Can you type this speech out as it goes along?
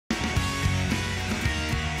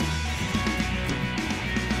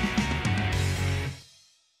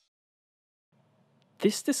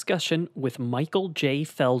This discussion with Michael J.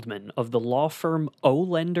 Feldman of the law firm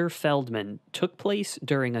Olender Feldman took place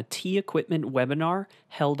during a T-Equipment webinar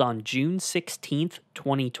held on June 16,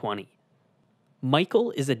 2020. Michael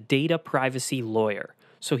is a data privacy lawyer,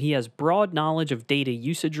 so he has broad knowledge of data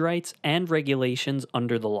usage rights and regulations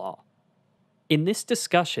under the law. In this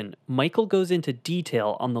discussion, Michael goes into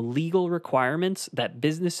detail on the legal requirements that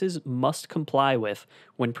businesses must comply with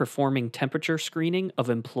when performing temperature screening of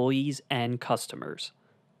employees and customers.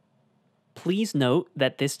 Please note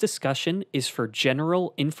that this discussion is for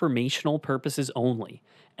general informational purposes only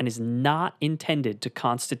and is not intended to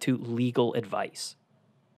constitute legal advice.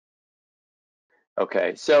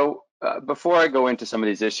 Okay, so before I go into some of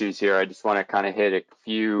these issues here, I just want to kind of hit a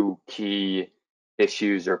few key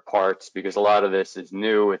issues or parts because a lot of this is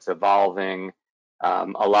new, it's evolving. A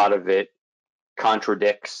lot of it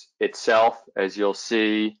contradicts itself, as you'll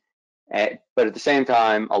see. But at the same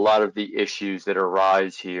time, a lot of the issues that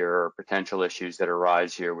arise here, or potential issues that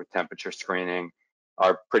arise here with temperature screening,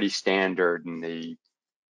 are pretty standard in the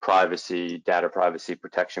data privacy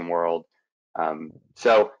protection world.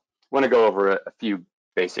 So I want to go over a few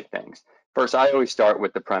basic things. First, I always start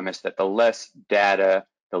with the premise that the less data,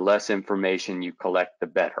 the less information you collect, the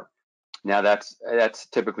better. Now that's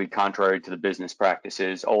typically contrary to the business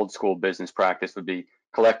practices. Old school business practice would be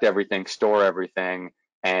collect everything, store everything,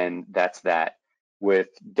 and that's that. With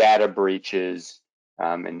data breaches,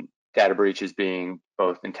 and data breaches being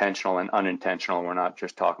both intentional and unintentional, we're not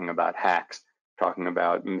just talking about hacks, talking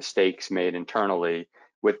about mistakes made internally.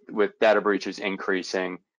 With data breaches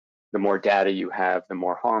increasing, the more data you have, the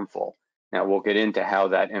more harmful. Now we'll get into how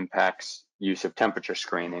that impacts use of temperature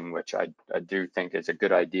screening, which I do think is a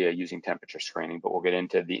good idea using temperature screening, but we'll get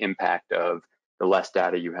into the impact of the less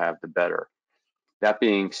data you have, the better. That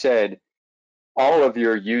being said, all of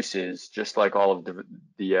your uses, just like all of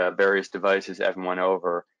the various devices Evan went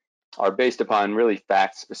over, are based upon really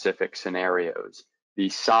fact-specific scenarios. The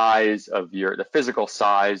physical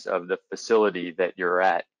size of the facility that you're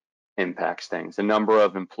at impacts things. The number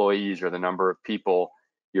of employees or the number of people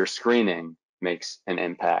you're screening makes an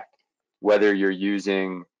impact. Whether you're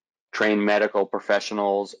using trained medical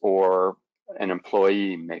professionals or an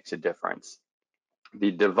employee makes a difference.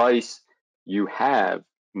 The device you have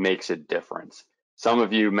makes a difference. Some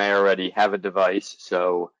of you may already have a device,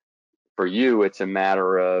 so for you, it's a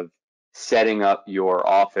matter of setting up your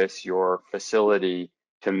office, your facility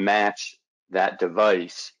to match that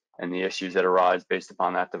device and the issues that arise based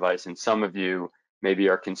upon that device. And some of you maybe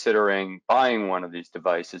are considering buying one of these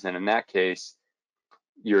devices. And in that case,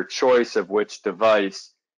 your choice of which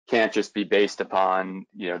device can't just be based upon,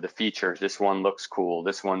 the features. This one looks cool,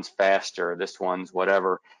 this one's faster, this one's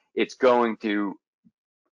whatever. It's going to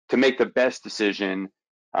make the best decision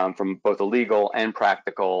from both a legal and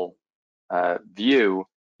practical view.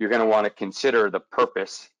 You're going to want to consider the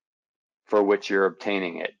purpose for which you're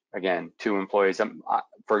obtaining it. Again, 2 employees.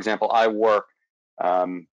 For example, I work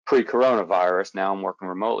pre-coronavirus. Now I'm working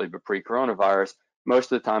remotely, but pre-coronavirus,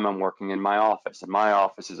 most of the time I'm working in my office. And my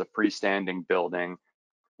office is a freestanding building.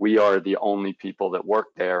 We are the only people that work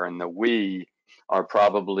there, and we are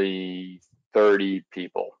probably 30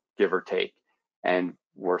 people, give or take. And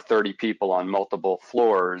we're 30 people on multiple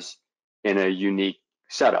floors in a unique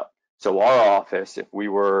setup. So our office, if we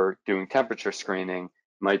were doing temperature screening,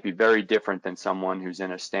 might be very different than someone who's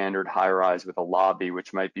in a standard high-rise with a lobby,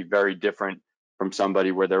 which might be very different from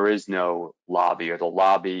somebody where there is no lobby, or the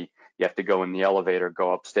lobby, you have to go in the elevator,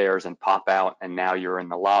 go upstairs and pop out, and now you're in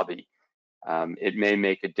the lobby. It may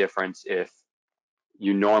make a difference if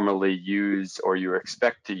you normally use or you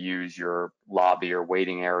expect to use your lobby or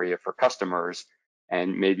waiting area for customers,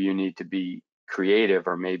 and maybe you need to be creative,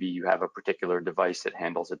 or maybe you have a particular device that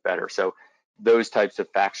handles it better. So those types of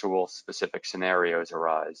factual specific scenarios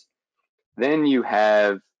arise. Then you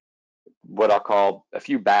have what I'll call a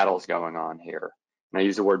few battles going on here. And I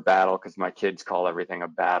use the word battle because my kids call everything a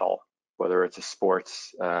battle, whether it's a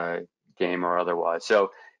sports game or otherwise. So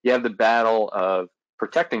you have the battle of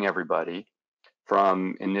protecting everybody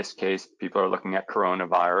from, in this case, people are looking at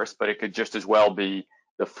coronavirus, but it could just as well be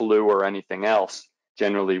the flu or anything else.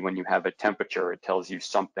 Generally, when you have a temperature, it tells you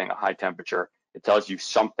something, a high temperature, it tells you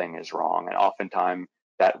something is wrong. And oftentimes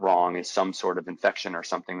that wrong is some sort of infection or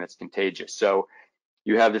something that's contagious. So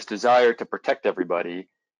you have this desire to protect everybody,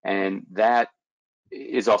 and that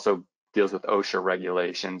is also deals with OSHA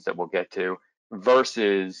regulations that we'll get to,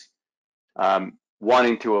 versus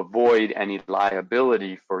wanting to avoid any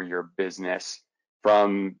liability for your business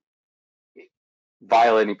from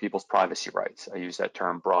violating people's privacy rights. I use that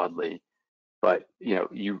term broadly, but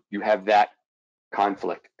you have that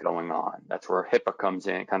conflict going on. That's where HIPAA comes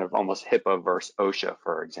in, kind of almost HIPAA versus OSHA,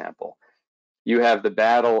 for example. You have the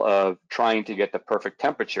battle of trying to get the perfect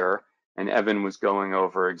temperature, and Evan was going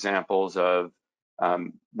over examples of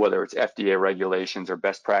whether it's FDA regulations or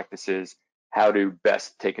best practices, how to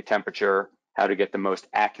best take a temperature, how to get the most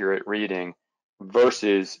accurate reading,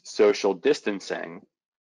 versus social distancing,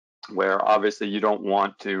 where obviously you don't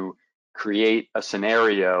want to create a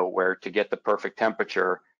scenario where to get the perfect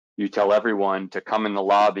temperature, you tell everyone to come in the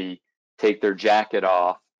lobby, take their jacket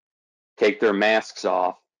off, take their masks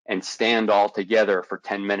off, and stand all together for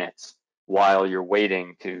 10 minutes while you're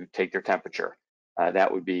waiting to take their temperature.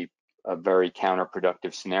 That would be a very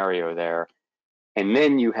counterproductive scenario there. And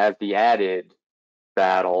then you have the added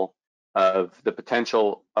battle of the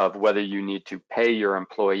potential of whether you need to pay your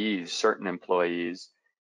employees, certain employees,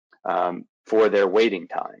 for their waiting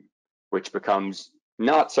time, which becomes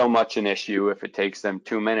not so much an issue if it takes them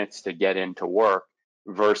 2 minutes to get into work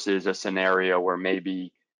versus a scenario where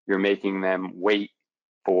maybe you're making them wait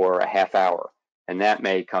for a half hour. And that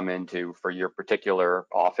may come into, for your particular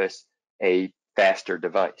office, a faster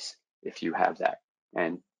device if you have that.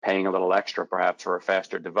 And paying a little extra perhaps for a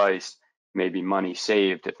faster device may be money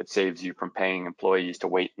saved if it saves you from paying employees to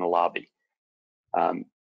wait in the lobby.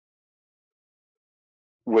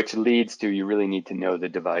 Which leads to, you really need to know the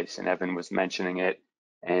device, and Evan was mentioning it,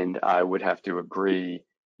 and I would have to agree.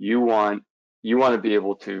 You want to be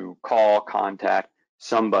able to call, contact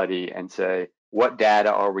somebody and say, what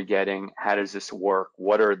data are we getting? How does this work?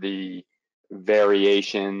 What are the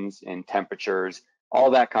variations in temperatures?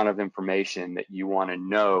 All that kind of information that you want to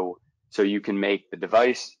know so you can make the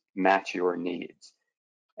device match your needs.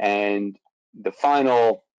 And the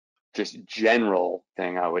final, just general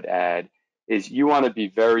thing I would add is you want to be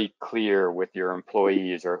very clear with your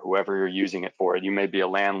employees or whoever you're using it for. You may be a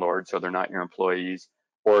landlord, so they're not your employees,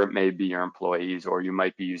 or it may be your employees, or you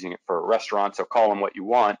might be using it for a restaurant, so call them what you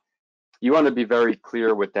want. You want to be very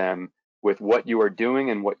clear with them with what you are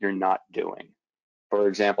doing and what you're not doing. For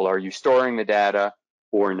example, are you storing the data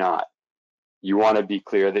or not? You want to be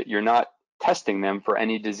clear that you're not testing them for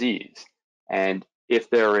any disease. And if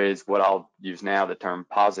there is, what I'll use now, the term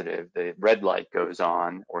positive, the red light goes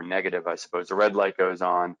on, or negative, I suppose, the red light goes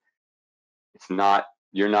on, it's not,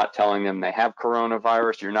 you're not telling them they have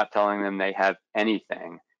coronavirus, you're not telling them they have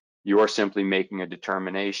anything. You're simply making a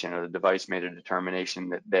determination, or the device made a determination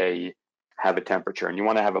that they have a temperature, and you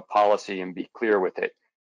want to have a policy and be clear with it.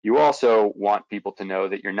 You also want people to know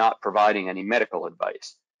that you're not providing any medical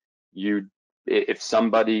advice. If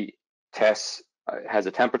somebody tests, has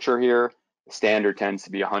a temperature here, the standard tends to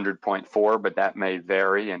be 100.4, but that may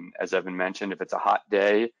vary. And as Evan mentioned, if it's a hot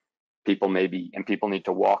day, people need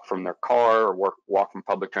to walk from their car or walk from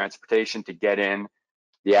public transportation to get in.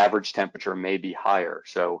 The average temperature may be higher.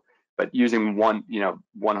 So, but using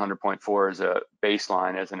 100.4 as a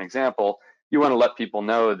baseline, as an example, you want to let people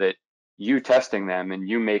know that you testing them and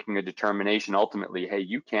you making a determination ultimately, hey,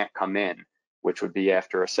 you can't come in, which would be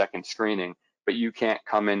after a second screening, but you can't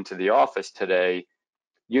come into the office today.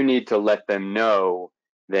 You need to let them know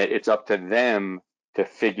that it's up to them to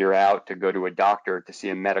figure out, to go to a doctor, to see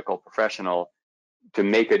a medical professional, to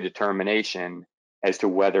make a determination as to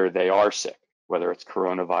whether they are sick, whether it's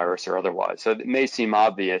coronavirus or otherwise. So it may seem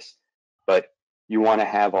obvious, but you want to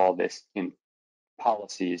have all this in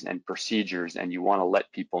policies and procedures, and you want to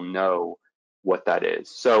let people know what that is.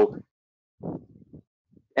 So,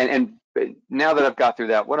 and now that I've got through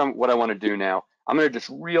that, what I want to do now, I'm going to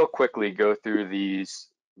just real quickly go through these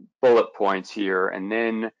bullet points here and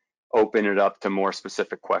then open it up to more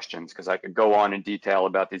specific questions, because I could go on in detail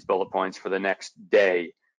about these bullet points for the next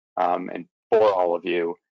day and for all of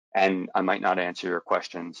you, and I might not answer your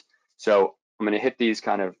questions. So I'm going to hit these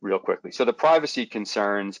kind of real quickly. So the privacy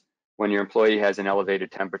concerns when your employee has an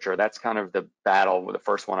elevated temperature, that's kind of the battle, the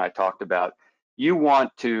first one I talked about. You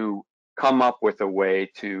want to come up with a way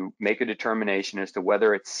to make a determination as to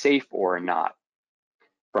whether it's safe or not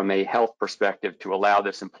from a health perspective to allow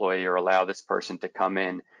this employee or allow this person to come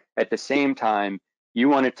in. At the same time, you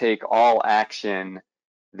want to take all action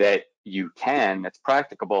that you can, that's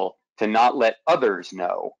practicable, to not let others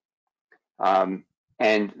know.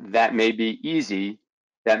 And that may be easy,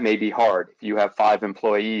 that may be hard. If you have 5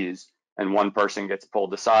 employees and one person gets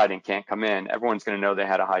pulled aside and can't come in, everyone's going to know they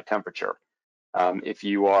had a high temperature. If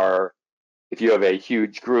you have a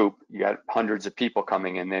huge group, you got hundreds of people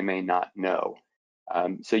coming in, they may not know.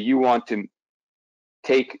 So you want to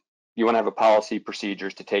have a policy,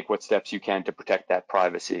 procedures to take what steps you can to protect that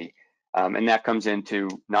privacy. And that comes into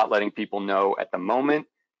not letting people know at the moment,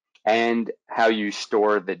 and how you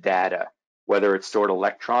store the data, whether it's stored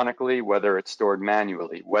electronically, whether it's stored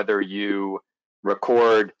manually, whether you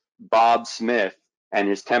record Bob Smith and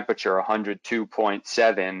his temperature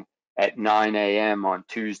 102.7 at 9 a.m. on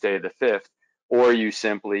Tuesday the 5th, or you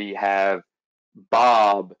simply have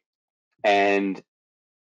Bob and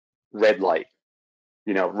red light,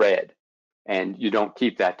 red, and you don't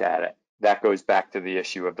keep that data. That goes back to the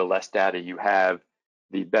issue of the less data you have,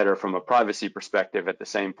 the better from a privacy perspective. At the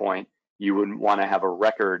same point, you wouldn't want to have a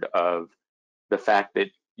record of the fact that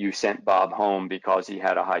you sent Bob home because he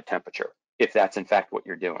had a high temperature, if that's in fact what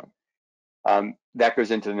you're doing. That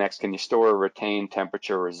goes into the next, can you store or retain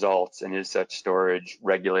temperature results, and is such storage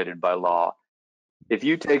regulated by law? If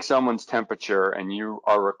you take someone's temperature and you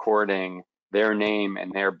are recording their name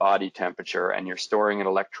and their body temperature and you're storing it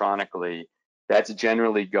electronically, that's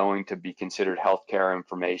generally going to be considered healthcare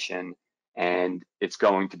information, and it's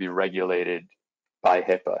going to be regulated by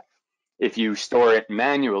HIPAA. If you store it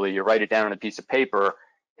manually, you write it down on a piece of paper,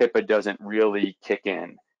 HIPAA doesn't really kick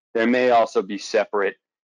in. There may also be separate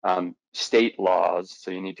state laws,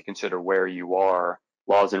 so you need to consider where you are,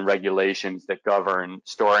 laws and regulations that govern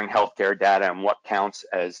storing healthcare data and what counts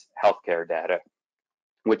as healthcare data,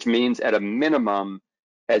 which means at a minimum,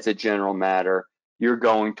 as a general matter, you're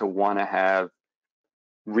going to want to have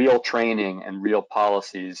real training and real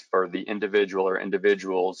policies for the individual or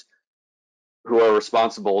individuals who are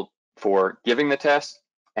responsible for giving the test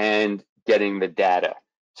and getting the data.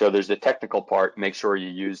 So there's the technical part, make sure you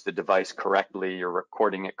use the device correctly, you're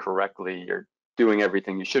recording it correctly, you're doing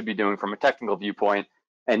everything you should be doing from a technical viewpoint,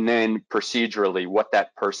 and then procedurally what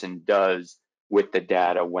that person does with the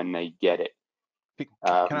data when they get it.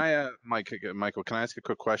 Can I, Michael, can I ask a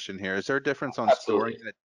quick question here? Is there a difference on Absolutely.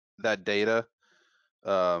 storing that data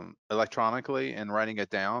electronically and writing it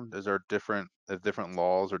down? Is there different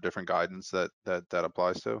laws or different guidance that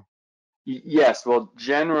applies to? Yes, well,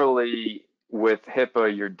 generally with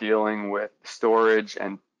HIPAA, you're dealing with storage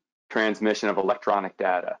and transmission of electronic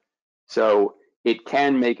data. So it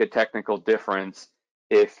can make a technical difference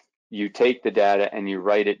if you take the data and you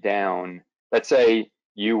write it down. Let's say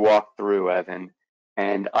you walk through, Evan,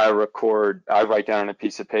 and I write down on a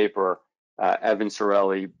piece of paper, Evan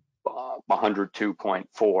Sorelli,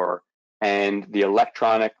 102.4, and the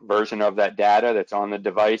electronic version of that data that's on the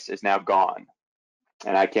device is now gone.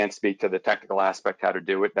 And I can't speak to the technical aspect how to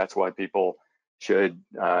do it. That's why people should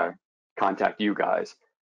contact you guys.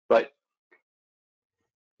 But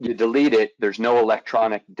you delete it, there's no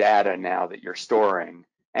electronic data now that you're storing.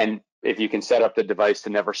 And if you can set up the device to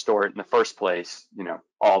never store it in the first place,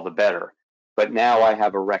 all the better. But now I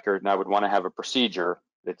have a record, and I would want to have a procedure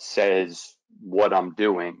that says what I'm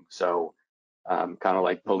doing. So kind of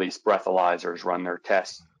like police breathalyzers run their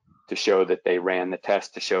tests to show that they ran the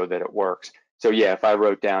test to show that it works. So yeah, if I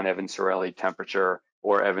wrote down Evan Sorelli temperature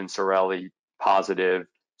or Evan Sorelli positive,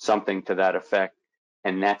 something to that effect,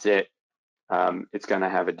 and that's it, it's going to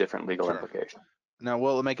have a different legal implication. Now,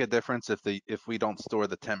 will it make a difference if we don't store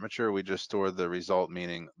the temperature, we just store the result,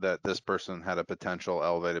 meaning that this person had a potential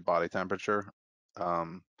elevated body temperature?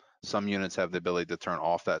 Some units have the ability to turn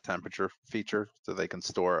off that temperature feature so they can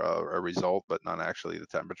store a result, but not actually the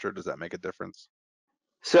temperature. Does that make a difference?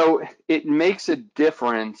 So it makes a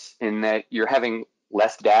difference in that you're having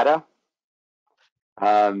less data.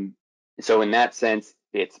 So in that sense,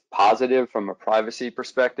 it's positive from a privacy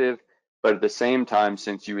perspective, but at the same time,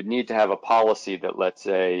 since you would need to have a policy that, let's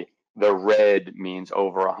say, the red means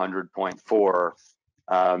over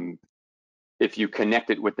 100.4, if you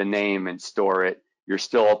connect it with the name and store it, you're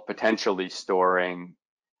still potentially storing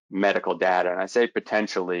medical data. And I say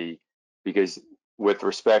potentially because with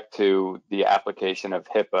respect to the application of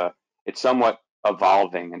HIPAA, it's somewhat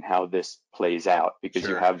evolving in how this plays out because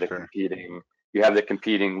you have the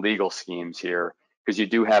competing legal schemes here, because you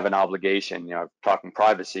do have an obligation, talking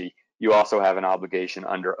privacy, you also have an obligation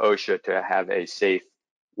under OSHA to have a safe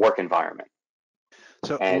work environment.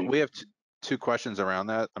 So we have two questions around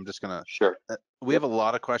that. I'm just gonna. Sure. We have a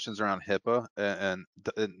lot of questions around HIPAA, and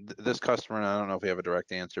this customer, and I don't know if we have a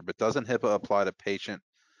direct answer, but doesn't HIPAA apply to patient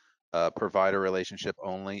provider relationship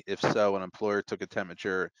only? If so, an employer took a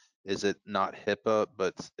temperature, is it not HIPAA,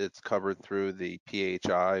 but it's covered through the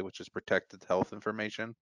PHI, which is protected health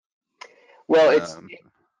information? Well,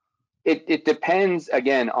 it depends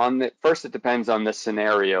again on it depends on the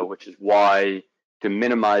scenario, which is why to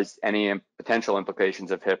minimize any potential implications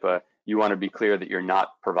of HIPAA, you want to be clear that you're not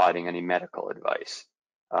providing any medical advice,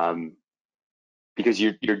 because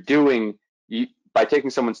by taking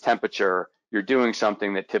someone's temperature, you're doing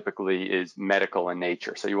something that typically is medical in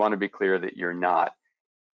nature. So you want to be clear that you're not.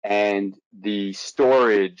 And the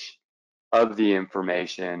storage of the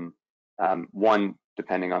information, one,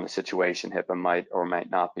 depending on the situation, HIPAA might or might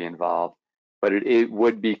not be involved. but it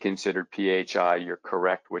would be considered PHI. You're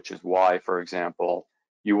correct, which is why, for example,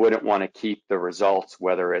 you wouldn't want to keep the results,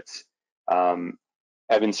 whether it's Evan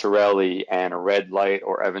Sorelli and a red light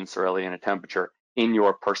or Evan Sorelli and a temperature, in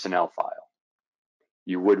your personnel file.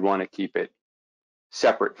 You would want to keep it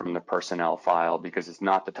separate from the personnel file because it's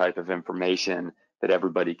not the type of information that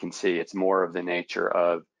everybody can see. It's more of the nature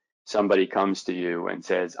of somebody comes to you and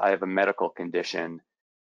says, I have a medical condition,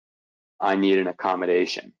 I need an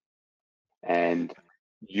accommodation. And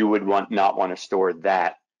you would not want to store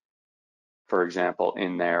that, for example,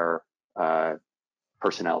 in their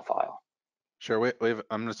personnel file. Sure.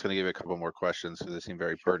 I'm just going to give you a couple more questions because they seem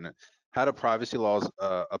very pertinent. How do privacy laws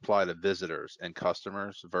apply to visitors and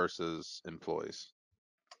customers versus employees?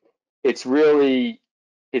 It's really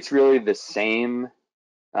the same.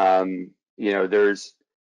 You know,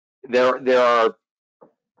 there are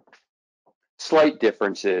slight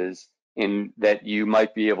differences in that you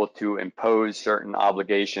might be able to impose certain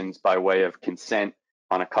obligations by way of consent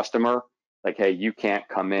on a customer. Like, hey, you can't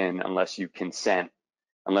come in unless you consent,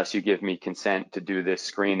 unless you give me consent to do this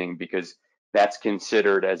screening, because that's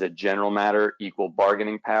considered as a general matter equal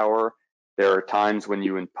bargaining power. There are times when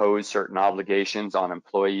you impose certain obligations on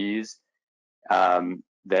employees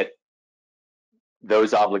that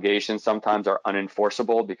those obligations sometimes are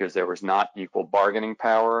unenforceable because there was not equal bargaining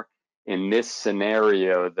power. In this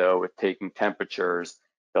scenario, though, with taking temperatures,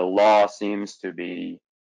 the law seems to be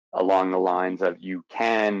along the lines of you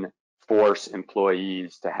can force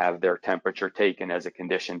employees to have their temperature taken as a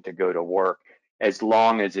condition to go to work, as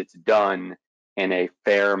long as it's done in a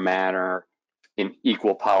fair manner, in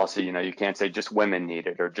equal policy. You know, you can't say just women need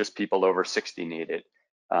it or just people over 60 need it.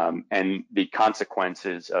 And the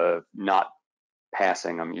consequences of not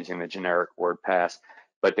passing, I'm using the generic word pass,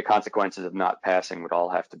 but the consequences of not passing would all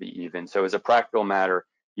have to be even. So as a practical matter,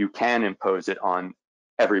 you can impose it on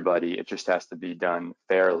everybody. It just has to be done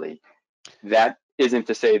fairly. That isn't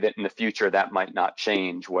to say that in the future that might not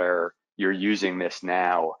change, where you're using this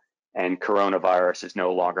now and coronavirus is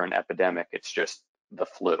no longer an epidemic. It's just the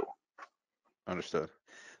flu. Understood.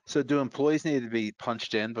 So do employees need to be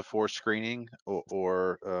punched in before screening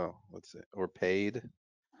or paid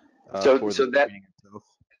So for the screening itself?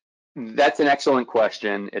 that's an excellent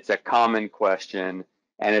question. It's a common question,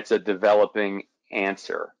 and it's a developing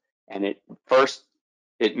answer. And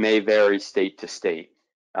it may vary state to state.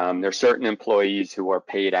 There are certain employees who are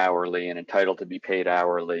paid hourly and entitled to be paid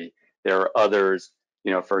hourly. There are others,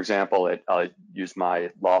 you know, for example, I'll use my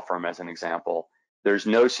law firm as an example. There's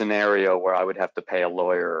no scenario where I would have to pay a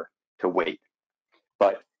lawyer to wait,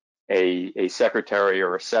 but a secretary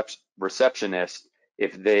or receptionist,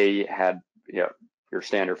 if they had, you know, your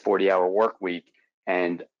standard 40-hour work week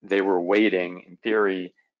and they were waiting, in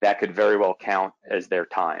theory, that could very well count as their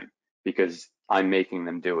time because I'm making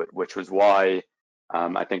them do it, which was why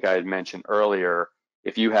I think I had mentioned earlier,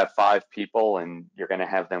 if you have 5 people and you're going to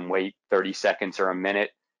have them wait 30 seconds or a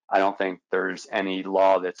minute, I don't think there's any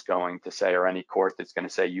law that's going to say, or any court that's going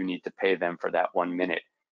to say you need to pay them for that 1 minute.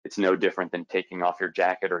 It's no different than taking off your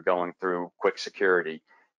jacket or going through quick security.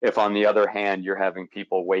 If, on the other hand, you're having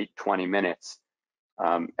people wait 20 minutes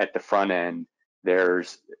at the front end,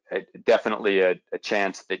 there's definitely a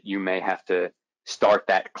chance that you may have to start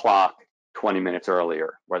that clock 20 minutes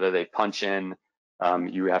earlier. Whether they punch in,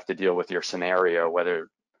 you have to deal with your scenario, whether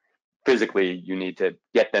physically you need to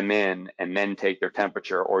get them in and then take their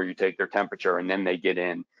temperature, or you take their temperature and then they get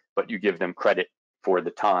in, but you give them credit for the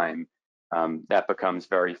time. That becomes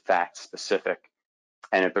very fact specific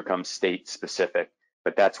and it becomes state specific.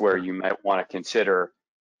 But that's where you might want to consider,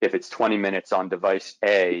 if it's 20 minutes on device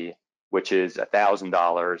A, which is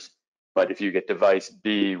 $1,000, but if you get device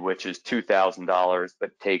B, which is $2,000,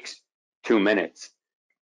 but takes 2 minutes,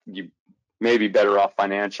 you may be better off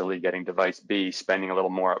financially getting device B, spending a little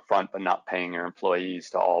more upfront, but not paying your employees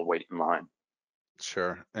to all wait in line.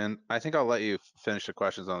 Sure. And I think I'll let you finish the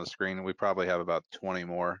questions on the screen. We probably have about 20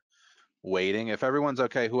 more waiting. If everyone's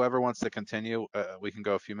okay, whoever wants to continue, we can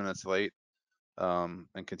go a few minutes late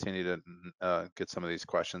and continue to get some of these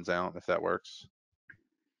questions out, if that works.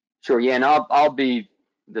 Sure, yeah, and I'll be,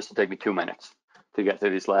 this will take me 2 minutes to get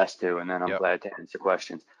through these last 2, and then I'm glad to answer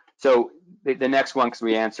questions. So the next one, because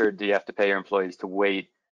we answered, do you have to pay your employees to wait?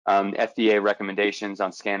 FDA recommendations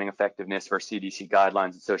on scanning effectiveness for CDC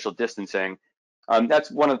guidelines and social distancing.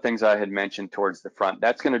 That's one of the things I had mentioned towards the front.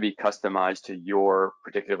 That's going to be customized to your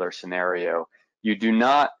particular scenario. You do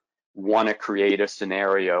not want to create a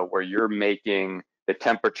scenario where you're making the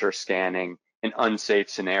temperature scanning an unsafe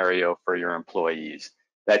scenario for your employees.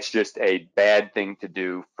 That's just a bad thing to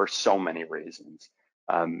do for so many reasons.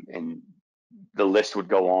 And the list would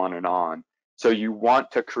go on and on. So you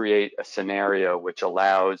want to create a scenario which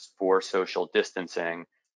allows for social distancing.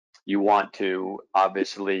 You want to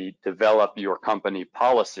obviously develop your company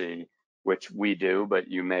policy, which we do, but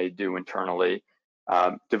you may do internally.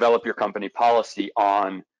 Develop your company policy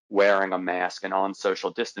on wearing a mask and on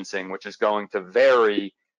social distancing, which is going to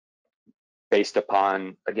vary based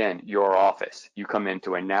upon, again, your office. You come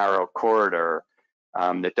into a narrow corridor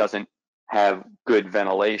that doesn't have good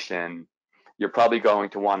ventilation, you're probably going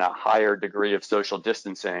to want a higher degree of social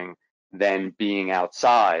distancing than being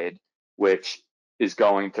outside, which is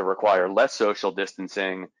going to require less social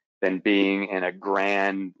distancing than being in a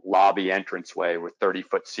grand lobby entranceway with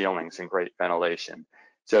 30-foot ceilings and great ventilation.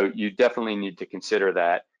 So you definitely need to consider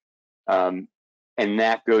that. And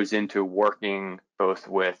that goes into working both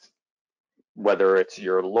with whether it's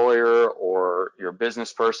your lawyer or your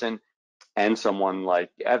business person and someone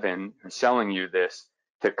like Evan who's selling you this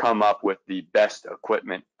to come up with the best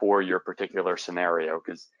equipment for your particular scenario,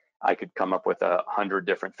 because I could come up with 100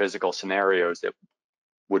 different physical scenarios that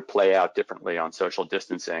would play out differently on social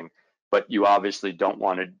distancing, but you obviously don't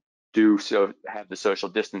want to have the social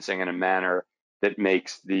distancing in a manner that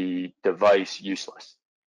makes the device useless.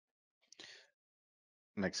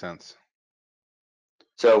 Makes sense.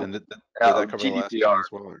 So And did that cover the last point GDPR.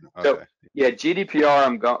 as well? Or no? So Okay. yeah,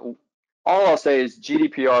 GDPR. All I'll say is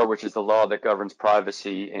GDPR, which is the law that governs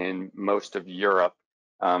privacy in most of Europe,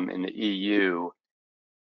 in the EU.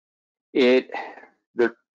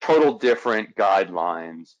 They're total different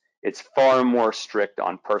guidelines. It's far more strict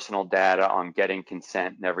on personal data, on getting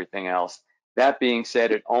consent and everything else. That being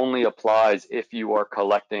said, it only applies if you are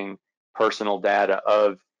collecting personal data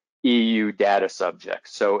of EU data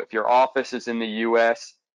subjects. So if your office is in the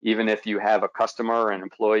US, even if you have a customer, an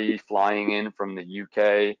employee flying in from the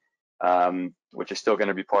UK, which is still going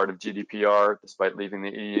to be part of GDPR despite leaving the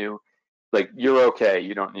EU, like you're okay.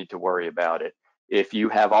 You don't need to worry about it. If you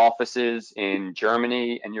have offices in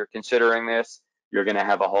Germany and you're considering this, you're going to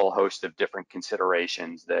have a whole host of different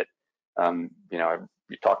considerations that,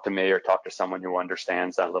 you talk to me or talk to someone who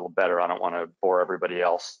understands that a little better. I don't want to bore everybody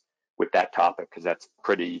else with that topic because that's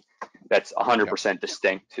 100%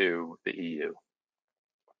 distinct to the EU.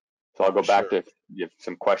 So I'll go back to if you have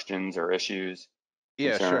some questions or issues.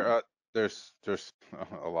 Yeah, concerning. sure. There's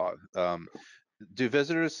a lot. Do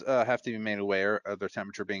visitors have to be made aware of their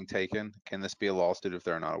temperature being taken? Can this be a lawsuit if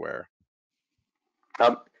they're not aware?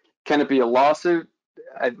 Can it be a lawsuit?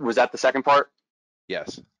 Was that the second part?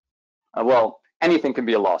 Yes. Well, anything can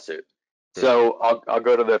be a lawsuit. Sure. So I'll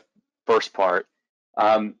go to the first part.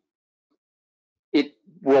 It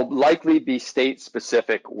will likely be state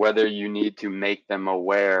specific whether you need to make them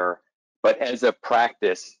aware, but as a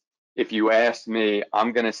practice, if you ask me,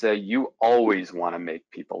 I'm going to say you always want to make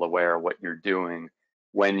people aware of what you're doing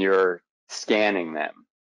when you're scanning them.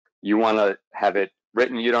 You want to have it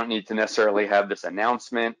written. You don't need to necessarily have this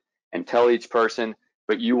announcement and tell each person,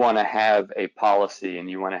 but you want to have a policy and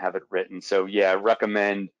you want to have it written. So yeah, I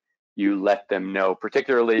recommend you let them know,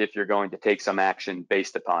 particularly if you're going to take some action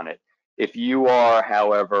based upon it. If you are,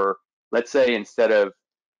 however, let's say instead of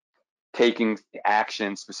taking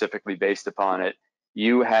action specifically based upon it,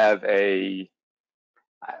 you want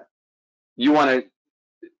to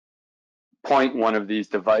point one of these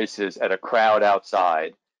devices at a crowd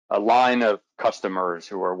outside, a line of customers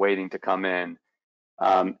who are waiting to come in.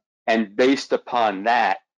 And based upon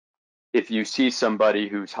that, if you see somebody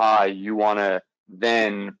who's high, you want to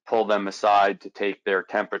then pull them aside to take their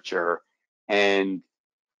temperature. And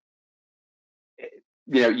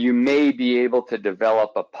you may be able to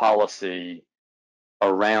develop a policy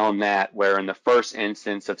around that where in the first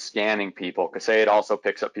instance of scanning people, because say it also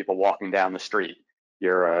picks up people walking down the street.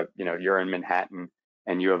 You're in Manhattan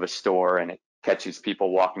and you have a store and it catches people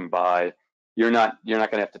walking by. You're not going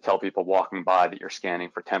to have to tell people walking by that you're scanning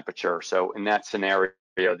for temperature. So in that scenario,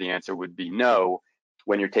 the answer would be no.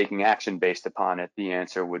 When you're taking action based upon it, the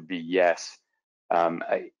answer would be yes. And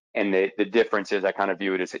the difference is I kind of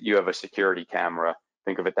view it as that you have a security camera.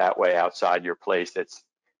 Think of it that way outside your place that's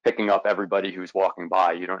picking up everybody who's walking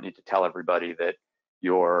by. You don't need to tell everybody that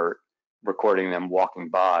you're recording them walking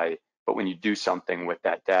by, but when you do something with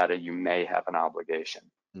that data, you may have an obligation.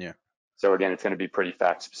 Yeah. So again, it's going to be pretty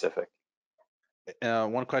fact specific.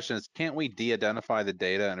 One question is, can't we de-identify the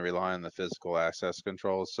data and rely on the physical access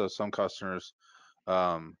controls? So some customers,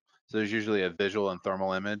 so there's usually a visual and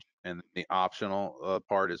thermal image, and the optional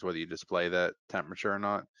part is whether you display that temperature or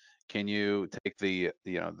not. Can you take the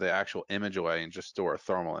actual image away and just store a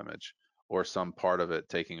thermal image, or some part of it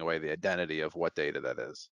taking away the identity of what data that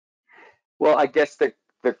is? Well, I guess the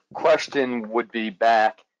question would be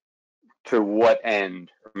back to what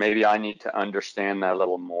end? Maybe I need to understand that a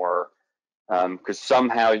little more. because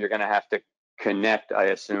somehow you're going to have to connect, I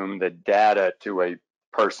assume, the data to a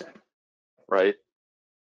person, right?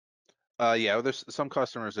 Yeah, well, there's some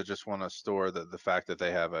customers that just want to store the fact that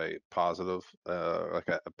they have a positive, like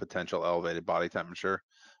a potential elevated body temperature,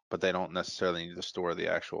 but they don't necessarily need to store the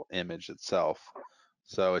actual image itself.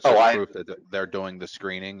 So it's Oh, just I proof that they're doing the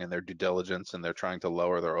screening and their due diligence and they're trying to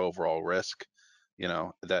lower their overall risk, you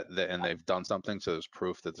know, and they've done something. So there's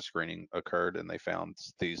proof that the screening occurred and they found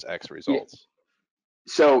these X yeah. results.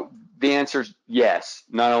 So the answer is yes.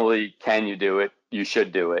 Not only can you do it, you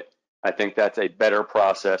should do it. I think that's a better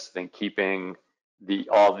process than keeping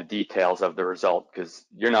all the details of the result, because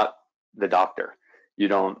you're not the doctor. You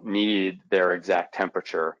don't need their exact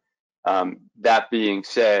temperature. That being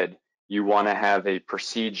said, you want to have a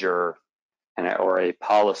procedure or a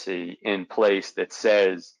policy in place that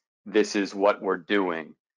says this is what we're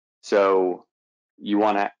doing. So you're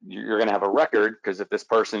going to have a record, because if this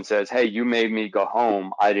person says, hey, you made me go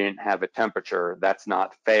home, I didn't have a temperature, that's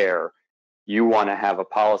not fair. You want to have a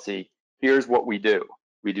policy. Here's what we do.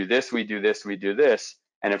 We do this, we do this, we do this.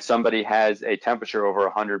 And if somebody has a temperature over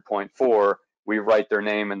 100.4, we write their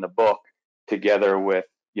name in the book together with,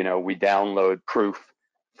 we download proof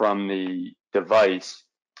from the device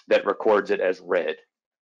that records it as red.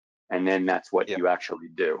 And then that's what Yeah. you actually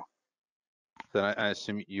do. Then I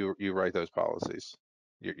assume you write those policies,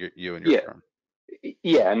 you and your Yeah. firm.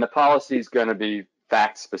 Yeah, and the policy is going to be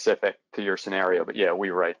fact specific to your scenario, but yeah, we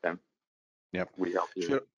write them. Yep. We help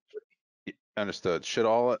you. Understood. Should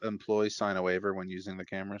all employees sign a waiver when using the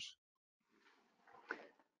cameras?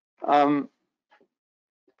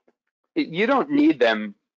 You don't need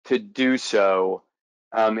them to do so.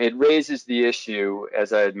 It raises the issue,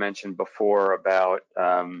 as I had mentioned before, about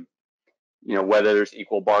whether there's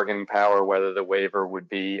equal bargaining power, whether the waiver would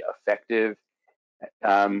be effective.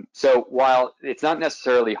 So while it's not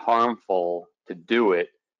necessarily harmful to do it,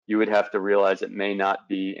 you would have to realize it may not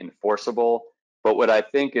be enforceable. But what I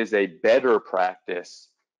think is a better practice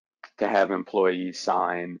to have employees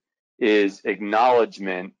sign is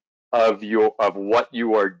acknowledgement of what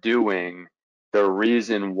you are doing, the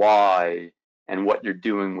reason why, and what you're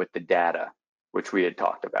doing with the data, which we had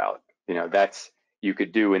talked about. That's you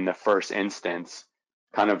could do in the first instance,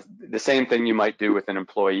 kind of the same thing you might do with an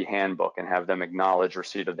employee handbook and have them acknowledge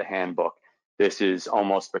receipt of the handbook. This is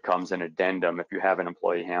almost becomes an addendum. If you have an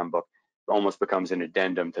employee handbook, it almost becomes an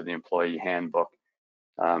addendum to the employee handbook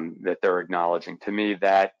that they're acknowledging. To me,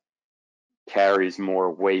 that carries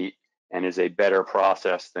more weight and is a better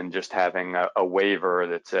process than just having a waiver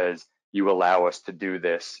that says you allow us to do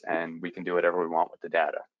this and we can do whatever we want with the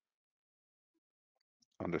data.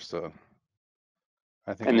 Understood.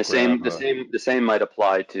 I think And we grab the same might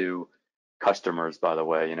apply to customers, by the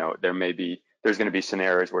way. There's going to be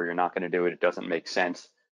scenarios where you're not going to do it. It doesn't make sense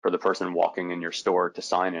for the person walking in your store to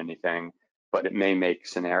sign anything, but it may make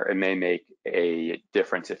a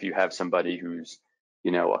difference if you have somebody who's,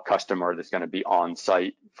 a customer that's going to be on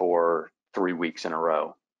site for 3 weeks in a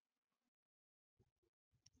row.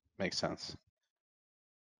 makes sense.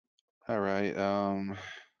 All right.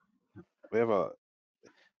 We have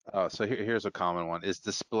so here's a common one is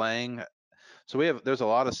displaying. So there's a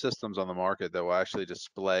lot of systems on the market that will actually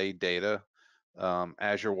display data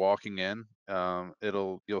as you're walking in.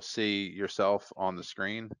 You'll see yourself on the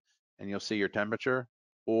screen and you'll see your temperature,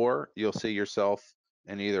 or you'll see yourself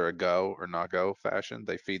in either a go or not go fashion.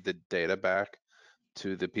 They feed the data back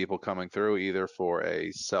to the people coming through, either for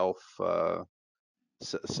a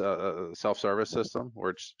self-service system where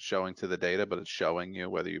it's showing to the data, but it's showing you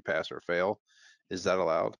whether you pass or fail. Is that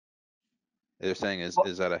allowed? They're saying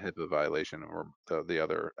is that a HIPAA violation, or the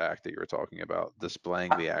other act that you were talking about, displaying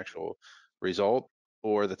the actual result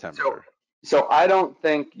or the temperature? So I don't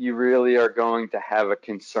think you really are going to have a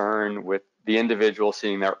concern with the individual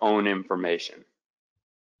seeing their own information.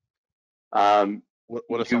 What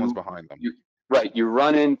if someone's behind them? Right, you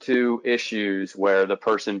run into issues where the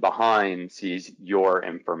person behind sees your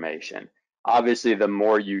information. Obviously, the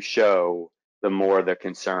more you show, the more the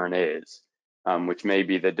concern is, which may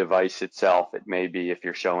be the device itself. It may be if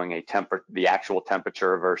you're showing the actual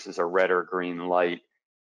temperature versus a red or green light,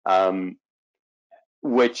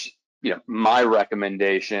 which, my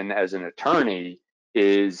recommendation as an attorney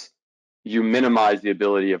is you minimize the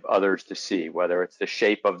ability of others to see, whether it's the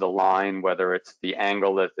shape of the line, whether it's the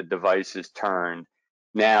angle that the device is turned.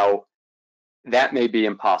 Now, that may be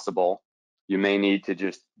impossible. You may need to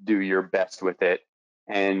just do your best with it.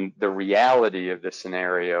 And the reality of the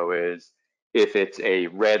scenario is if it's a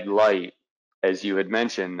red light, as you had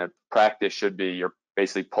mentioned, the practice should be you're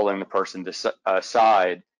basically pulling the person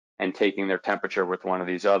aside and taking their temperature with one of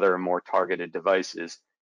these other more targeted devices.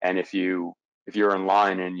 And if you're in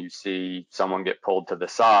line and you see someone get pulled to the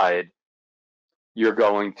side, you're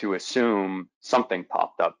going to assume something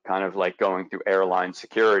popped up, kind of like going through airline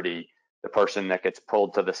security. The person that gets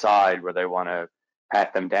pulled to the side where they want to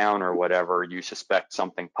pat them down or whatever, you suspect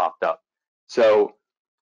something popped up. So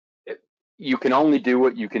you can only do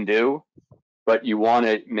what you can do, but you want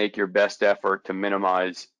to make your best effort to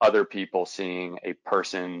minimize other people seeing a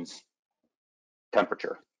person's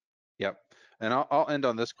temperature. Yep. And I'll end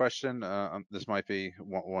on this question. This might be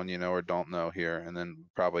one you know or don't know here, and then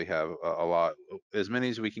probably have a lot, as many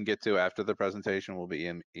as we can get to after the presentation. We'll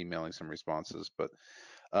be emailing some responses. But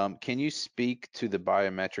can you speak to the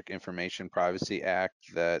Biometric Information Privacy Act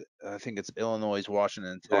that I think it's Illinois,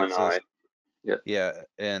 Washington, Texas? Illinois. Yep. Yeah,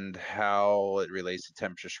 and how it relates to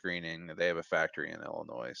temperature screening. They have a factory in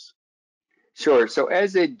Illinois. Sure. So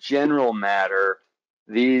as a general matter,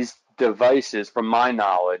 these devices, from my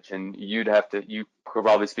knowledge, and you could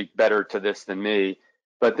probably speak better to this than me,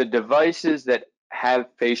 but the devices that have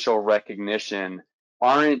facial recognition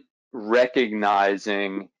aren't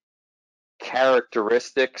recognizing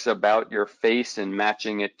characteristics about your face and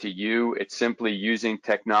matching it to you. It's simply using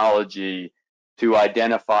technology to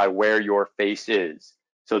identify where your face is.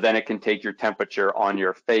 So then it can take your temperature on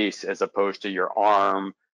your face as opposed to your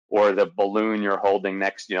arm or the balloon you're holding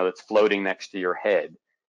next, that's floating next to your head.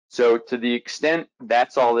 So to the extent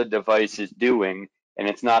that's all the device is doing, and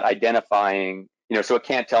it's not identifying, so it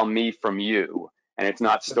can't tell me from you, and it's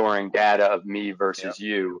not storing data of me versus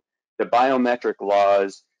you, the biometric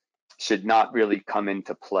laws should not really come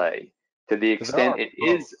into play. To the extent it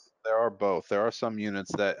is. There are both. There are some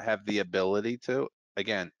units that have the ability to.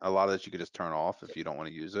 Again, a lot of this you could just turn off if you don't want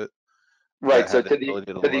to use it. Right. That So have the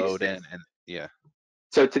ability to load in, and yeah.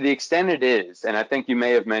 So to the extent it is, and I think you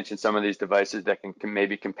may have mentioned some of these devices that can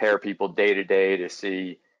maybe compare people day to day to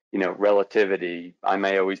see, relativity. I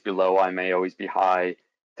may always be low, I may always be high.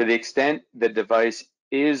 To the extent the device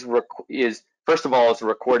is first of all is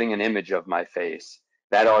recording an image of my face,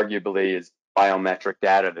 that arguably is biometric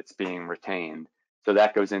data that's being retained. So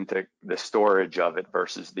that goes into the storage of it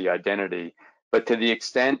versus the identity. But to the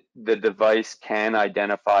extent the device can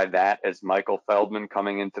identify that as Michael Feldman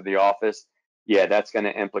coming into the office, yeah, that's going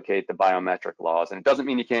to implicate the biometric laws. And it doesn't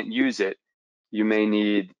mean you can't use it. You may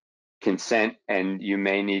need consent and you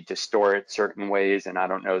may need to store it certain ways. And I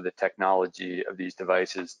don't know the technology of these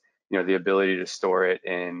devices, the ability to store it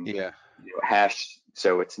in hash.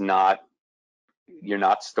 So you're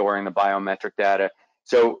not storing the biometric data.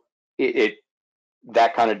 So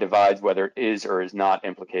that kind of divides whether it is or is not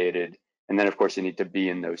implicated. And then of course you need to be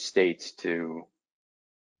in those states to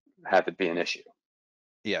have it be an issue.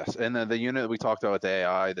 Yes, and then the unit we talked about with the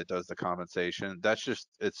AI that does the compensation, that's just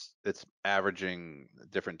it's averaging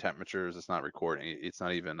different temperatures. It's not recording. It's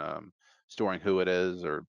not even storing who it is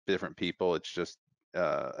or different people. It's just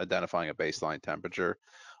identifying a baseline temperature.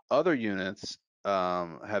 Other units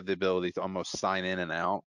have the ability to almost sign in and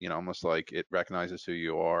out. Almost like it recognizes who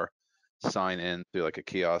you are, sign in through like a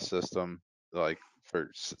kiosk system, like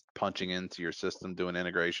for punching into your system, doing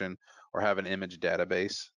integration, or have an image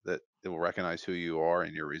database that it will recognize who you are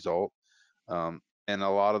and your result. And a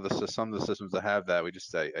lot of some of the systems that have that, we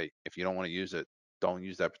just say, hey, if you don't want to use it, don't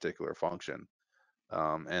use that particular function.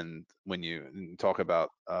 And when you talk about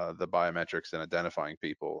the biometrics and identifying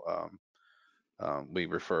people, we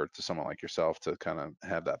refer to someone like yourself to kind of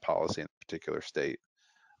have that policy in a particular state.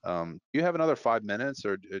 Do you have another 5 minutes,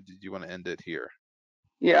 or did you want to end it here?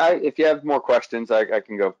 Yeah, if you have more questions, I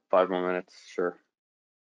can go 5 more minutes. Sure.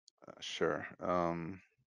 Sure.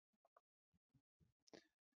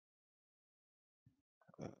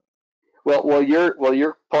 Well, while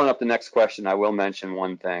you're pulling up the next question, I will mention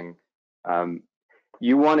one thing.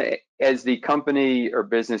 You want to, as the company or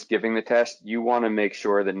business giving the test, you want to make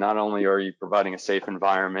sure that not only are you providing a safe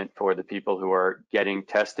environment for the people who are getting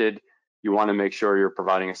tested, you want to make sure you're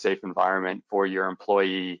providing a safe environment for your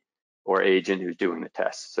employee or agent who's doing the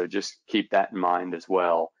test. So just keep that in mind as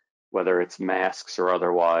well, whether it's masks or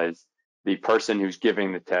otherwise. The person who's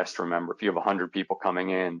giving the test, remember, if you have 100 people coming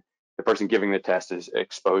in, the person giving the test is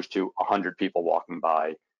exposed to 100 people walking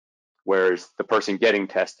by, whereas the person getting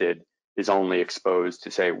tested is only exposed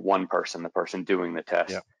to, say, one person, the person doing the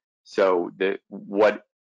test. Yep. So what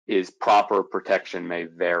is proper protection may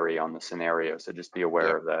vary on the scenario, so just be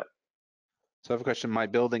aware of that. So I have a question. My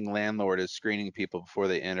building landlord is screening people before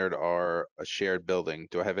they entered a shared building.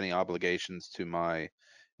 Do I have any obligations to my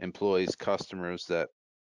employees, customers that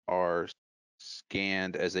are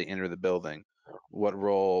scanned as they enter the building? What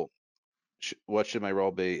should my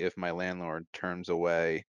role be if my landlord turns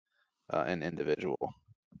away an individual?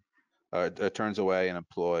 Turns away an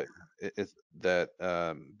employee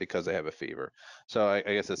because they have a fever. So I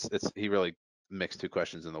guess he really mixed two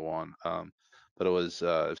questions into one. But it was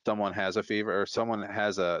if someone has a fever or someone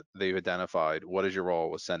has they've identified, what is your role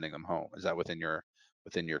with sending them home? Is that within your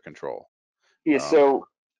control? Yeah, so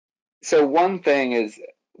one thing is,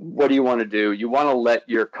 what do you want to do? You want to let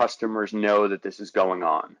your customers know that this is going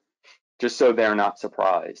on, just so they're not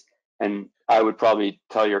surprised. And I would probably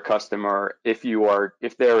tell your customer, if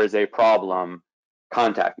there is a problem,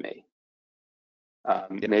 contact me. Yeah,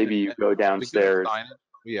 Maybe you go we do have downstairs. signage.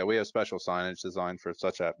 Yeah, we have special signage designed for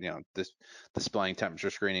such this displaying temperature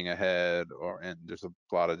screening ahead, and there's a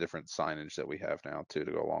lot of different signage that we have now too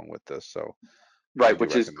to go along with this. So we Right, do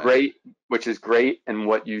which is recommend it. great, and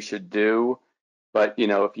what you should do. But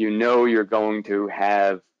if you know you're going to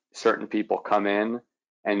have certain people come in,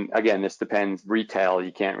 and again, this depends, retail,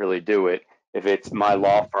 you can't really do it. If it's my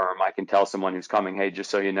law firm, I can tell someone who's coming, hey, just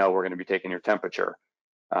so you know, we're going to be taking your temperature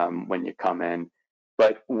when you come in.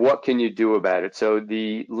 But what can you do about it? So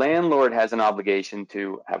the landlord has an obligation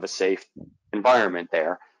to have a safe environment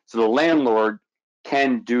there. So the landlord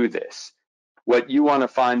can do this. What you want to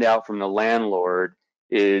find out from the landlord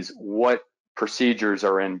is what procedures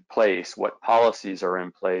are in place, what policies are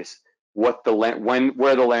in place, where the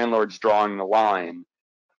landlord's drawing the line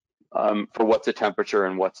for what's a temperature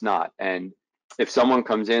and what's not. And if someone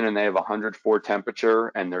comes in and they have 104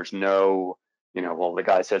 temperature and there's no, well, the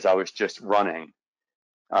guy says I was just running,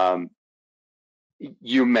 um,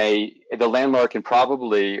 the landlord can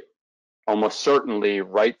probably almost certainly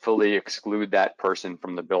rightfully exclude that person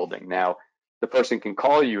from the building. Now, the person can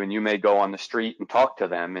call you and you may go on the street and talk to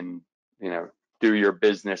them and, do your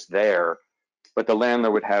business there, but the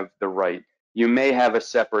landlord would have the right. You may have a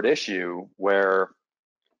separate issue where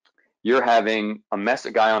you're having a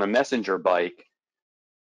guy on a messenger bike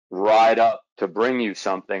ride up to bring you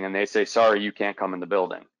something and they say, sorry, you can't come in the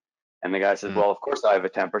building. And the guy says, Mm. well, of course I have a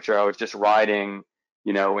temperature. I was just riding,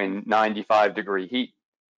 in 95-degree heat.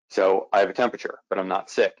 So I have a temperature, but I'm not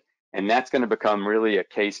sick. And that's going to become really a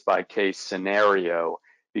case-by-case scenario,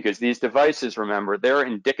 because these devices, remember, they're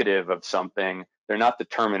indicative of something. They're not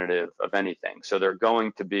determinative of anything. So they're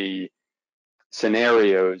going to be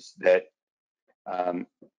scenarios that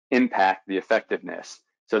impact the effectiveness.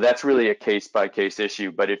 So that's really a case-by-case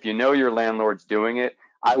issue. But if you know your landlord's doing it,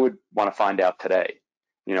 I would want to find out today.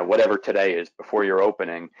 Whatever today is before you're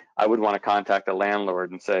opening, I would want to contact the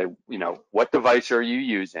landlord and say, what device are you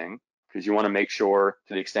using? Because you want to make sure,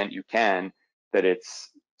 to the extent you can, that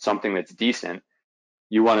it's something that's decent.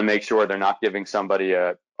 You want to make sure they're not giving somebody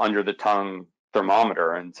a under the tongue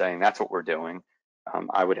thermometer and saying that's what we're doing.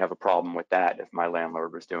 I would have a problem with that if my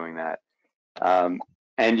landlord was doing that.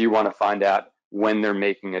 And you want to find out when they're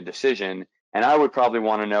making a decision. And I would probably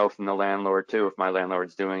want to know from the landlord too, if my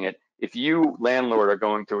landlord's doing it. If you, landlord, are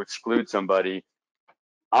going to exclude somebody,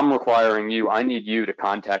 I need you to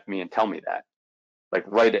contact me and tell me that, like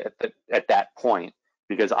right at that point,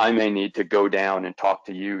 because I may need to go down and talk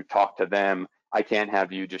to you, talk to them. I can't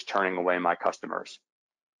have you just turning away my customers.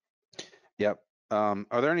 Yep. Are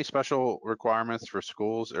there any special requirements for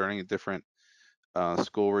schools or any different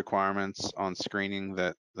school requirements on screening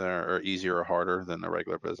that are easier or harder than the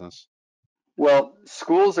regular business? Well,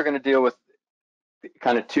 schools are going to deal with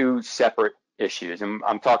kind of two separate issues. And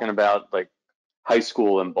I'm talking about like high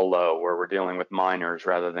school and below, where we're dealing with minors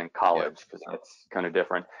rather than Yep. college, because that's kind of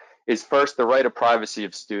different. Is first, the right of privacy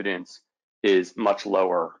of students is much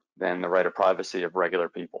lower than the right of privacy of regular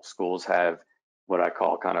people. Schools have what I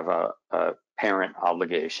call kind of a parent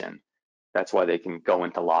obligation. That's why they can go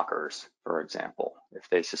into lockers, for example, if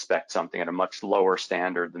they suspect something at a much lower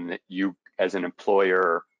standard than that you as an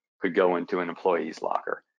employer could go into an employee's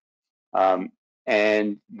locker.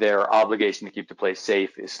 And their obligation to keep the place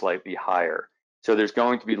safe is slightly higher. So there's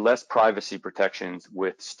going to be less privacy protections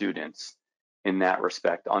with students in that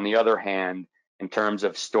respect. On the other hand, in terms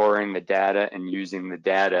of storing the data and using the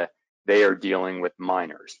data, they are dealing with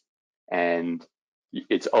minors. And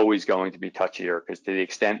it's always going to be touchier, because to the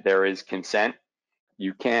extent there is consent,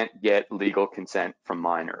 you can't get legal consent from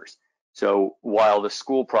minors. So while the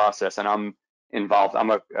school process, and I'm involved,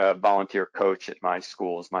 I'm a volunteer coach at my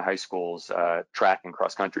high school's track and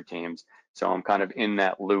cross country teams. So I'm kind of in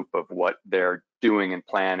that loop of what they're doing and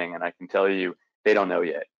planning. And I can tell you, they don't know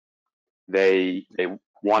yet. They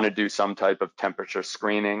want to do some type of temperature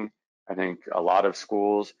screening, I think a lot of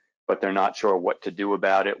schools, but they're not sure what to do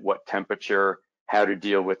about it, what temperature, how to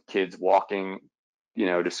deal with kids walking,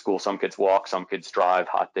 to school. Some kids walk, some kids drive,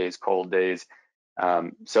 hot days, cold days.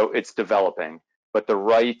 So it's developing, but the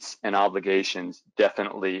rights and obligations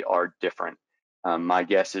definitely are different. My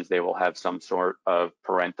guess is they will have some sort of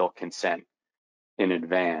parental consent in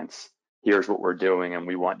advance. here's what we're doing and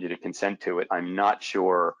we want you to consent to it. I'm not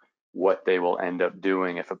sure what they will end up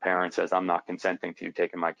doing if a parent says, I'm not consenting to you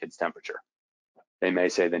taking my kid's temperature. They may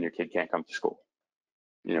say, then your kid can't come to school.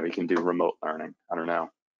 You know, he can do remote learning. I don't know.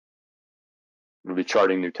 It'll be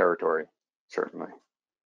charting new territory, certainly.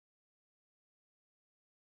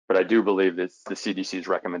 But I do believe that the CDC's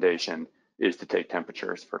recommendation is to take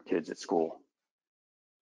temperatures for kids at school.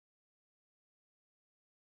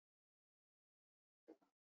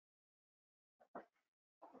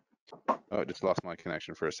 Oh, just lost my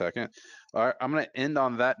connection for a second. All right, I'm going to end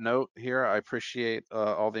on that note here. I appreciate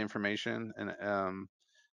all the information and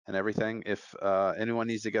everything. If anyone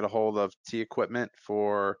needs to get a hold of T Equipment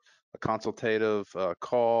for a consultative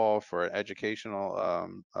call, for an educational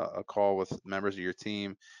a call with members of your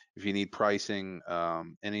team, if you need pricing,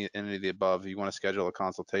 any of the above, if you want to schedule a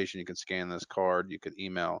consultation, you can scan this card, you can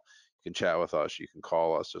email, you can chat with us, you can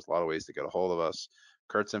call us. There's a lot of ways to get a hold of us.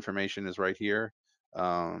 Kurt's information is right here.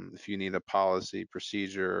 If you need a policy,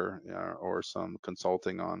 procedure, or some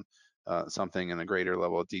consulting on something in a greater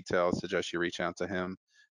level of detail, I suggest you reach out to him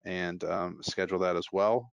and schedule that as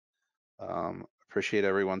well. Appreciate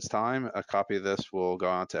everyone's time. A copy of this will go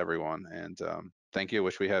out to everyone, and thank you.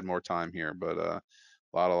 Wish we had more time here, but a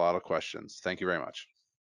lot of questions. Thank you very much.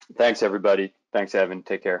 Thanks, everybody. Thanks, Evan.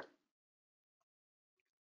 Take care.